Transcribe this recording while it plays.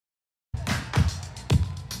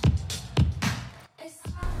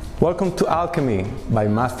Welcome to Alchemy by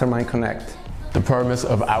Mastermind Connect. The purpose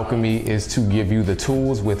of Alchemy is to give you the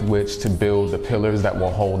tools with which to build the pillars that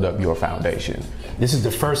will hold up your foundation. This is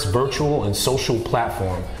the first virtual and social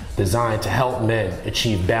platform designed to help men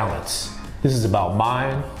achieve balance. This is about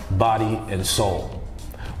mind, body, and soul.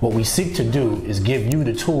 What we seek to do is give you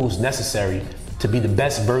the tools necessary to be the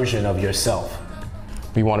best version of yourself.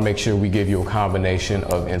 We want to make sure we give you a combination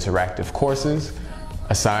of interactive courses,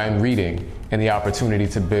 assigned reading, and the opportunity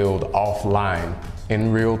to build offline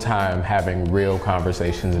in real time, having real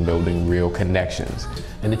conversations and building real connections.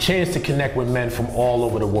 And the chance to connect with men from all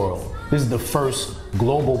over the world. This is the first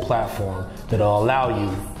global platform that will allow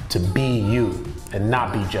you to be you and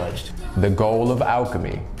not be judged. The goal of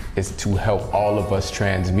Alchemy is to help all of us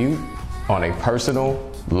transmute on a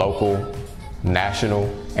personal, local, national,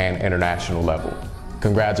 and international level.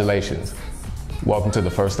 Congratulations. Welcome to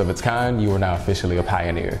the first of its kind. You are now officially a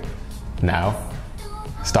pioneer. Now,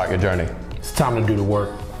 start your journey. It's time to do the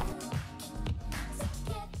work.